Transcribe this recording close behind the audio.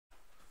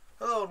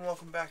Hello and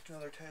welcome back to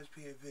another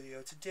Tazpa'z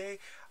video. Today,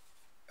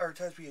 or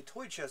Tazpa'z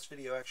toy chest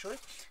video actually.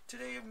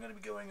 Today I'm going to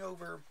be going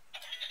over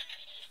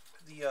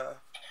the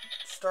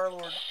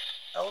Star-Lord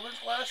Element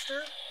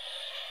Blaster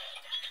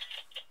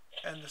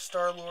and the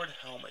Star-Lord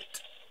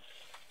helmet,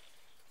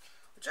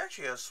 which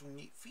actually has some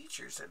neat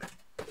features in it.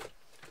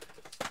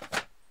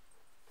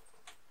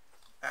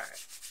 Alright,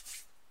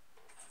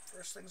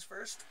 first things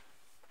first,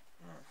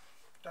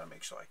 gotta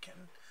make sure I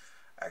can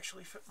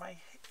actually fit my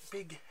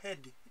big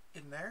head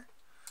in there.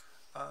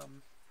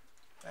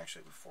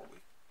 Actually, before I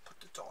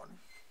put it on,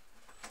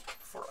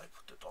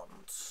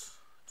 let's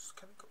just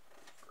kind of go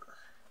over.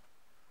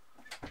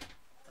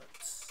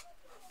 Let's see.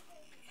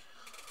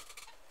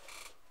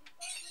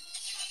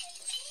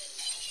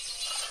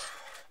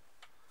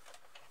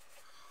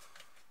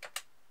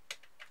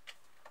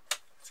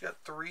 It's got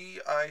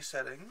 3 eye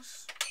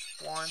settings.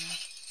 1,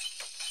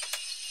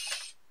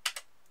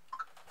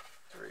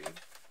 3.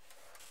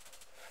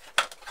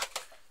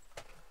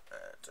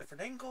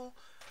 Different angle.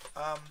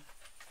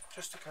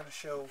 Just to kind of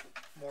show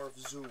more of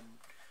zoom.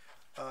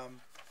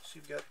 So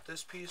you've got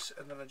this piece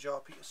and then a jaw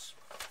piece.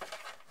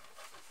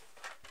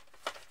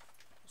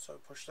 So I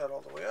push that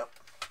all the way up.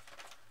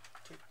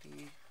 Take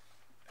the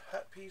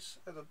hat piece,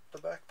 or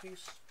the back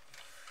piece,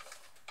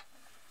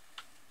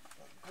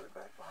 and put it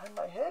back behind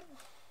my head.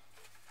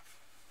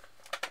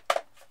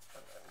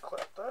 And then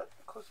clasp that,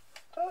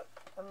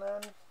 and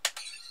then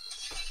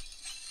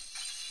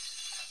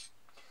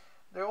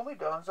the only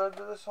downside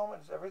to this helmet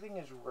is everything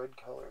is red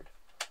colored.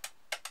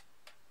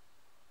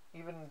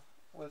 Even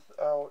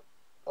without,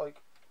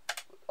 like,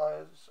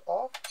 eyes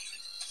off,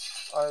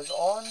 eyes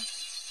on,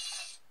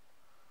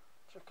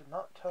 which I could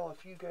not tell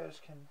if you guys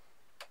can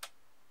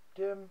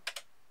dim,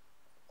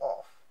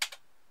 off,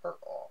 or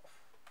off.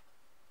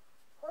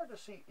 Hard to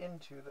see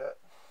into that.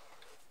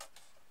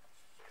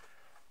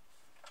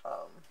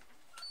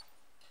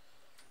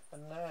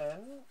 And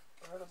then,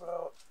 right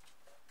about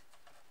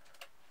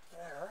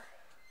there,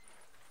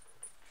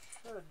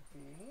 should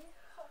be...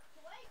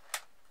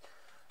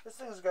 This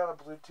thing's got a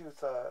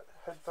Bluetooth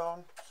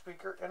headphone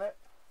speaker in it,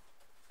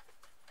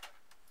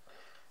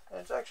 and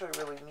it's actually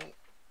really neat.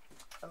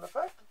 And the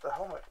fact that the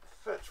helmet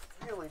fits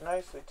really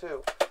nicely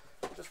too.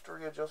 Just to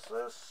readjust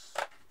this,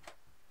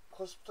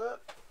 clasp it,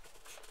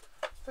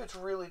 fits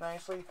really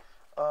nicely.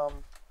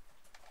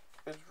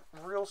 It's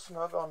real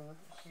snug on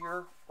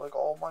here, like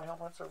all my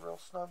helmets are real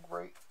snug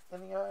right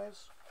in the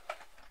eyes.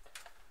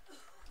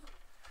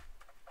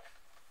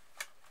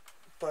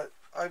 But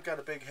I've got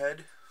a big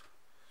head.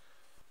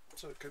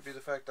 So it could be the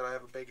fact that I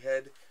have a big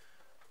head.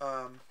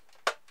 I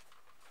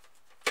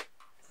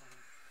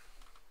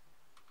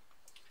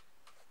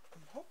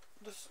hope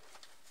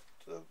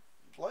the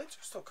lights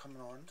are still coming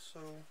on, so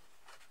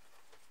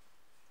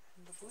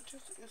the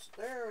Bluetooth is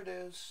there. It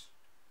is.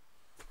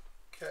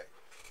 Okay.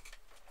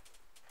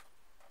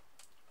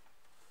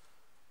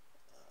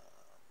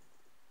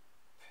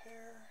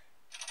 Pair.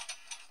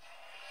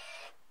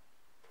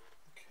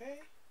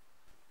 Okay.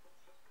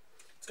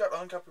 It's got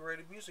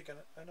uncopyrighted music in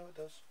it. I know it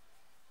does.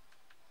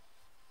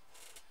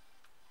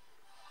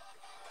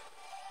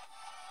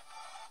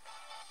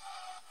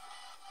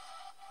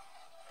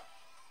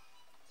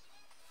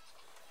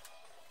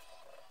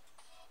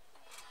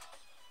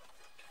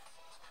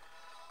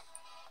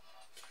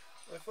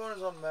 My phone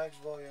is on max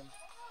volume.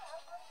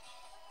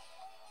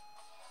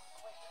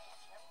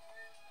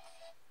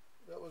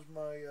 That was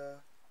my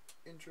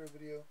intro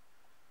video.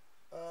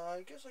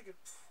 I guess I could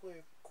play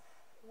a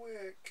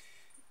quick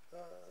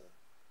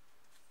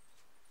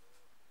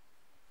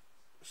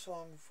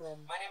song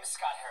from... My name is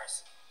Scott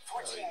Harris.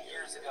 14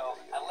 years ago,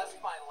 I left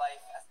my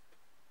life as...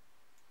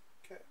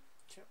 Okay,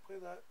 can't play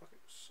that. Okay,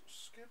 so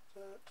skip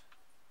that.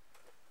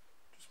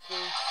 Just play...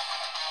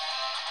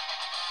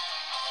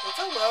 That's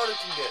how loud it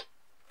can get.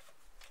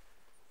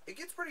 It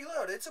gets pretty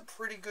loud. It's a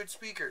pretty good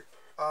speaker.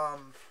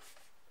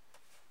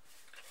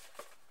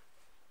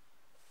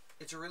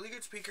 It's a really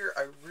good speaker.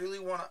 I really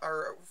want to,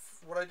 or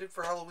what I did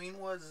for Halloween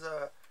was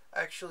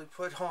actually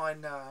put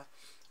on,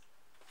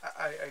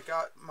 I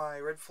got my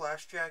red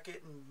flash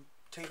jacket and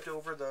taped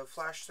over the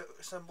flash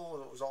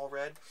symbol. It was all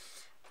red.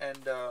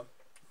 And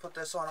put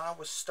this on. I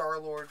was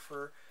Star-Lord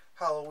for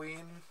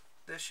Halloween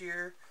this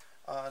year.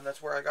 And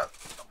that's where I got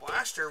the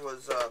blaster.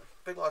 Was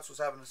Big Lots was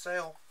having a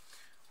sale.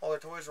 All their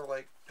toys were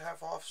like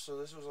half off, so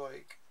this was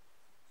like,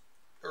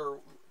 their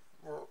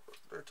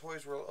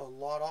toys were a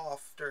lot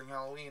off during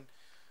Halloween,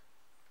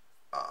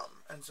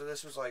 and so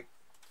this was like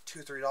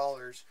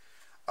 $2-3,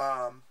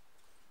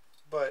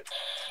 but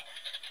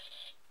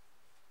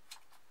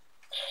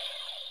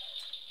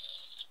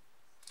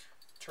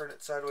turn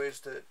it sideways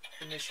to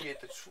initiate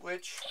the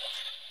switch.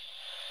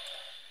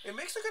 It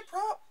makes a good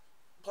prop,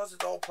 plus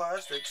it's all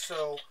plastic,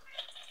 so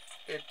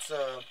it's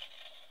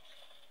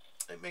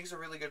it makes a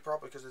really good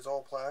prop because it's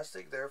all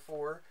plastic.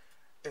 Therefore,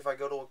 if I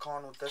go to a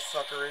con with this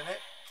sucker in it,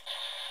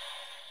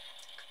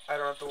 I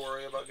don't have to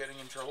worry about getting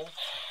in trouble.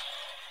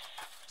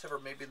 Except for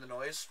maybe the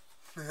noise.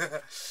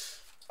 But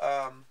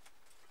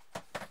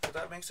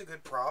that makes a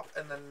good prop.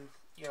 And then,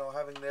 you know,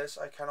 having this,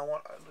 I kind of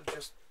want to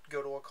just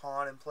go to a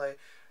con and play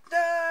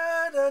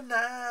na na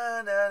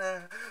na na na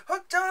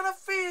hooked on a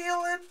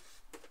feeling,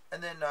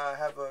 and then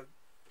have a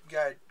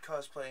guy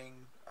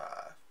cosplaying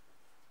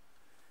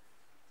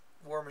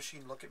War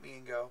Machine look at me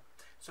and go,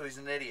 so he's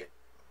an idiot.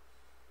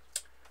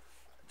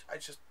 I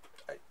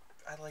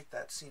like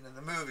that scene in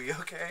the movie,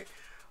 okay?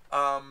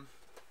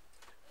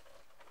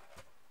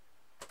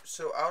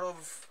 So out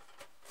of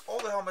all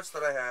the helmets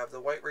that I have,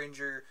 the White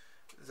Ranger,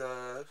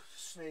 the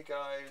Snake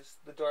Eyes,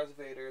 the Darth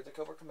Vader, the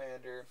Cobra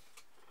Commander,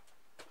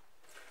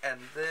 and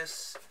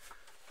this,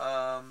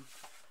 I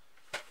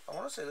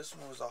want to say this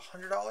one was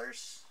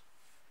 $100.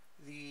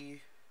 The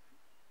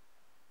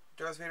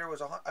Darth Vader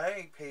was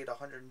I paid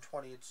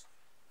 $120. It's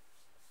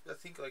I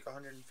think like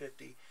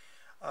 $150.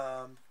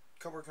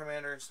 Cobra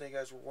Commander and Snake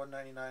Eyes were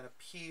 $199 a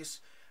piece,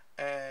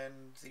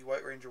 and the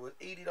White Ranger was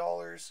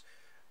 $80.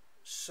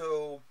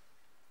 So,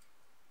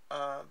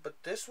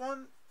 but this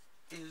one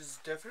is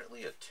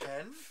definitely a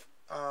 10.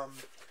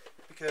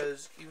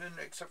 Because even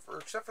except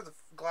for the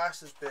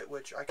glasses bit,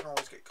 which I can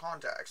always get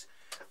contacts,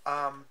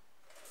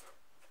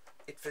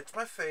 it fits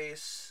my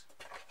face.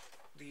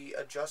 The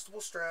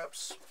adjustable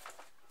straps,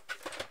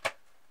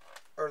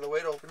 or the way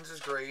it opens, is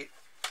great.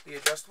 The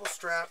adjustable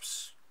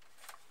straps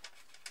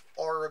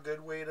are a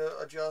good way to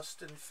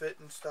adjust and fit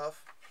and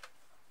stuff.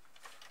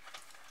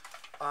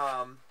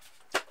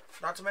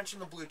 Not to mention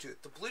the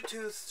Bluetooth. The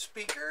Bluetooth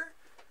speaker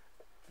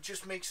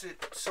just makes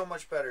it so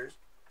much better,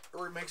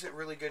 or it makes it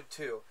really good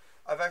too.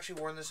 I've actually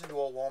worn this into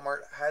a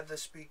Walmart, had the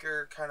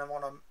speaker kind of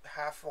on a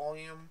half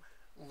volume,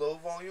 low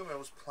volume, and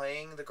was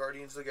playing the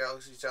Guardians of the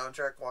Galaxy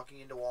soundtrack walking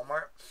into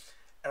Walmart.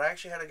 And I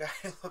actually had a guy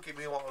look at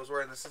me while I was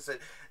wearing this and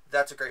said,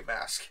 "That's a great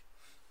mask."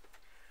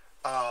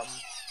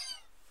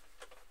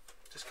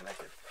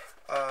 Disconnected.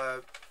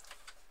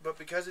 But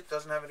because it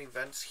doesn't have any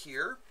vents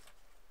here,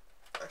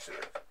 actually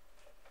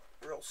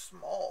they're real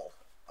small,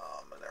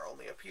 and they're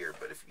only up here.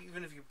 But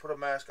even if you put a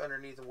mask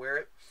underneath and wear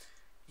it,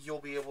 you'll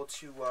be able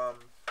to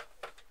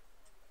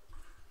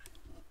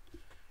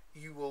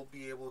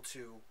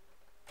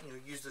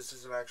use this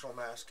as an actual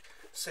mask.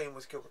 Same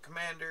with Cobra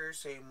Commander,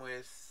 same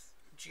with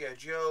G.I.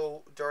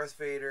 Joe, Darth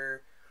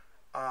Vader.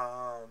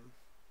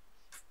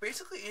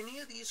 Basically any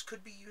of these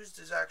could be used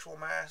as actual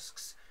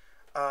masks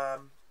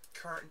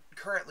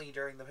currently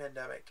during the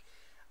pandemic,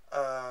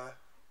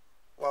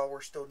 while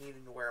we're still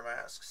needing to wear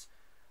masks.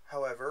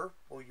 However,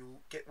 will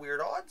you get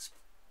weird odds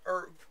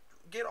or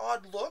get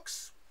odd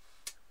looks?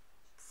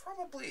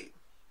 Probably.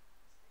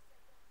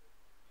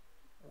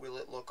 Will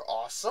it look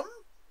awesome?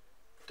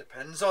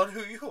 Depends on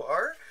who you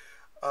are.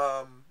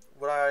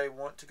 Would I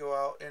want to go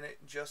out in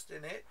it, just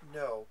in it?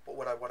 No. But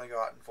would I want to go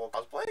out in full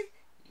cosplay?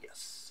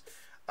 Yes.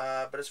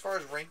 But as far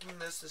as ranking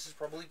this is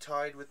probably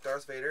tied with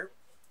Darth Vader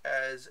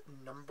as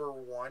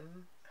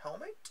 #1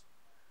 helmet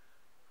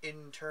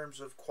in terms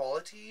of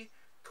quality.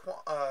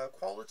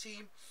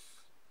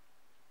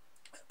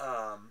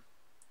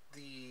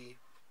 The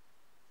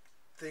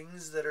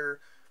things that are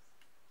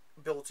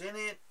built in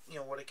it,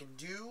 what it can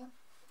do.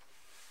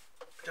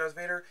 Darth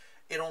Vader,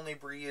 it only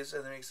breathes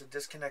and it makes a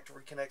disconnect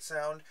reconnect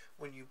sound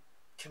when you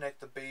connect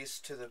the base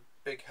to the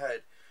big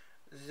head.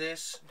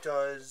 This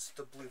does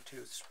the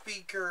Bluetooth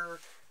speaker,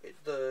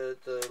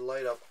 the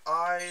light up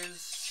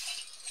eyes,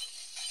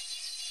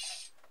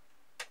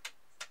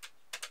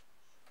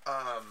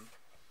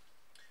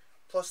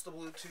 plus the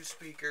Bluetooth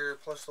speaker,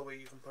 plus the way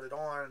you can put it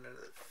on and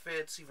it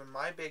fits. Even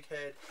my big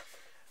head,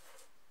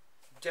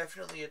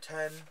 definitely a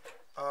 10.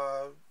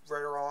 Right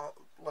around,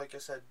 like I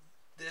said,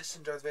 this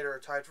and Darth Vader are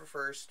tied for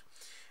first,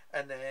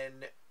 and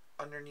then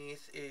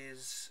underneath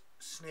is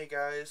Snake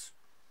Eyes.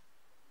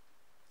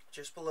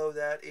 Just below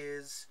that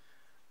is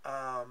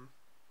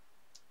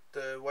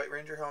the White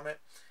Ranger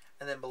helmet,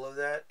 and then below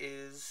that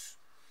is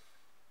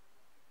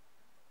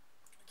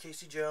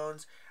Casey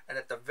Jones, and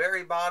at the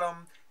very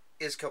bottom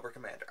is Cobra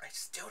Commander. I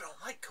still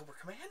don't like Cobra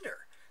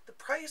Commander. The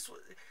price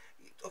was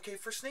okay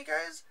for Snake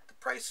Eyes. The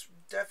price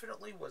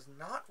definitely was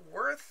not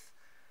worth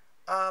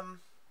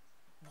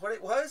what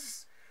it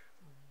was,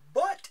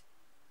 but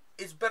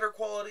it's better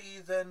quality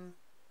than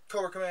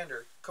Cobra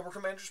Commander. Cobra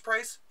Commander's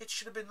price, it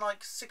should have been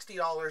like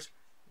 $60,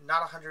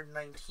 not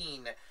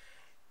 $119.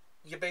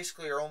 You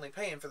basically are only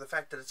paying for the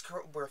fact that it's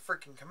Cobra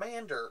freaking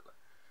Commander.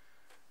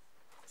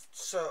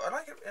 So, and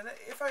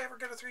if I ever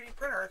get a 3D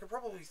printer, I could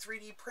probably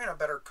 3D print a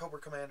better Cobra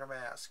Commander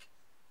mask.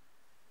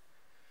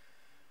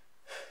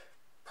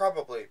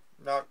 Probably,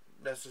 not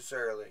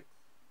necessarily.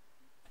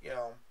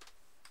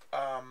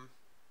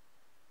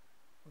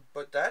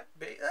 But that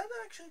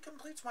actually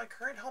completes my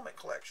current helmet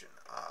collection.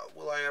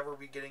 Will I ever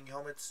be getting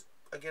helmets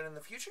again in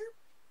the future?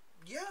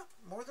 Yeah,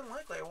 more than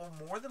likely. I will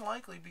more than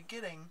likely be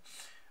getting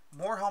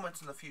more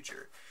helmets in the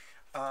future.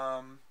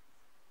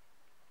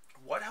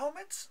 What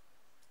helmets?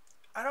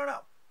 I don't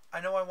know. I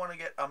know I want to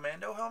get a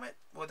Mando helmet,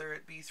 whether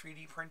it be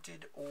 3D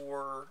printed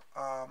or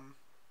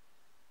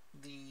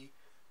the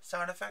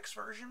sound effects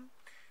version.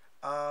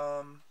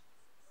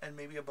 And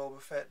maybe a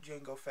Boba Fett,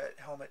 Jango Fett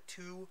helmet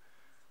too.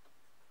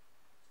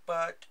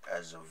 But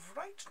as of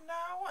right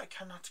now, I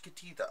cannot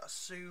get either.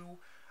 So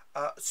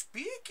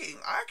Speaking,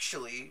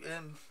 actually,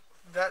 and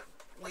that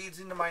leads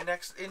into my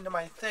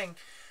thing.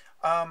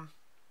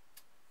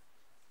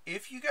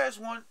 If you guys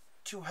want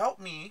to help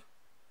me,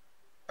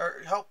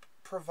 or help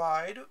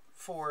provide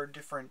for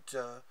different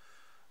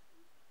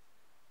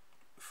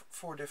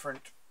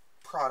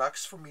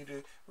products for me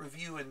to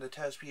review in the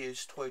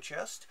Tazpa'z toy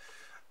chest,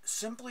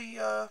 simply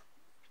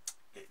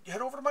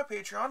head over to my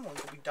Patreon.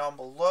 Link will be down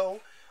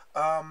below.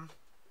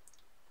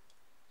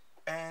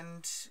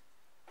 And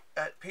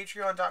at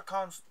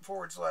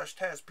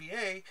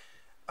patreon.com/Tazpa,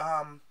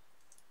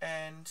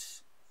 and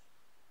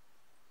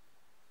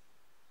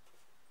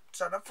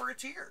sign up for a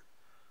tier.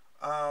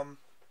 I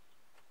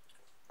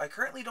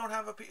currently don't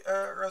have a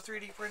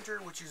 3D printer,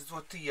 which is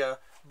what the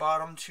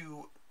bottom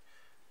two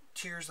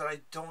tiers that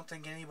I don't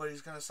think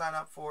anybody's going to sign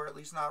up for, at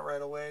least not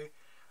right away.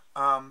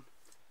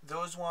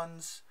 Those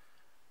ones,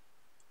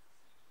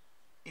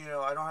 you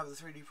know, I don't have the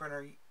 3D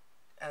printer,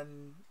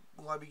 and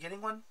will I be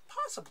getting one?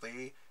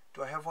 Possibly.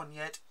 Do I have one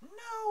yet?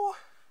 No.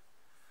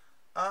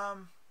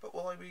 But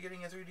will I be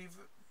getting a 3D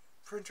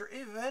printer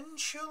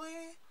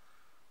eventually?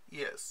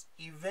 Yes,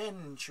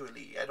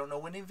 eventually. I don't know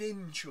when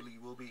eventually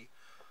will be.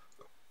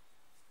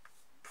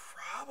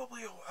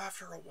 Probably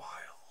after a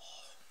while.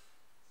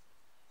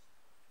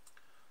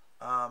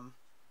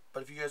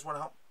 But if you guys want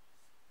to help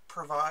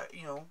provide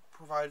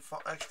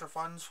extra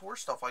funds for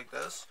stuff like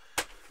this,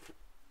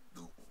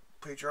 the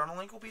Patreon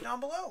link will be down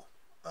below.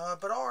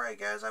 But alright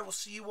guys, I will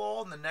see you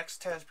all in the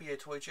next Tazpa'z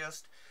toy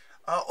chest.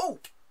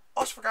 Oh,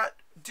 also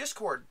forgot,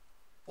 Discord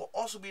will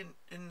also be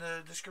in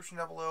the description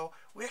down below.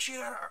 We actually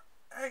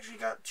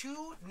got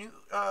 2 new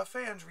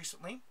fans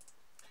recently.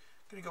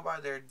 Gonna go by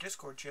their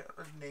Discord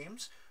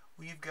names.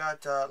 We've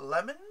got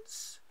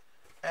Lemons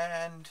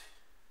and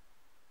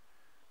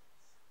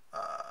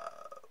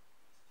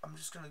I'm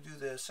just gonna do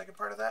the second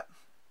part of that,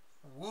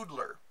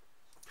 Woodler.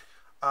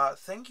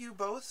 Thank you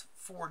both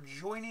for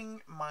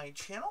joining my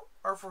channel,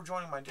 or for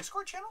joining my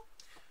Discord channel,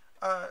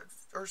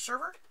 or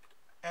server.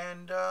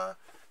 And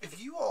if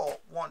you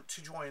all want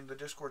to join the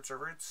Discord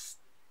server, it's,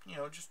 you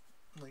know, just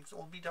links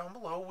will be down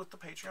below with the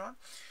Patreon.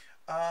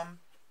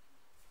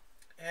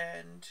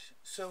 And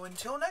so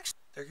until next,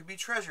 there could be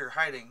treasure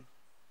hiding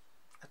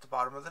at the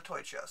bottom of the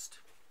toy chest.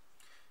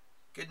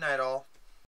 Good night, all.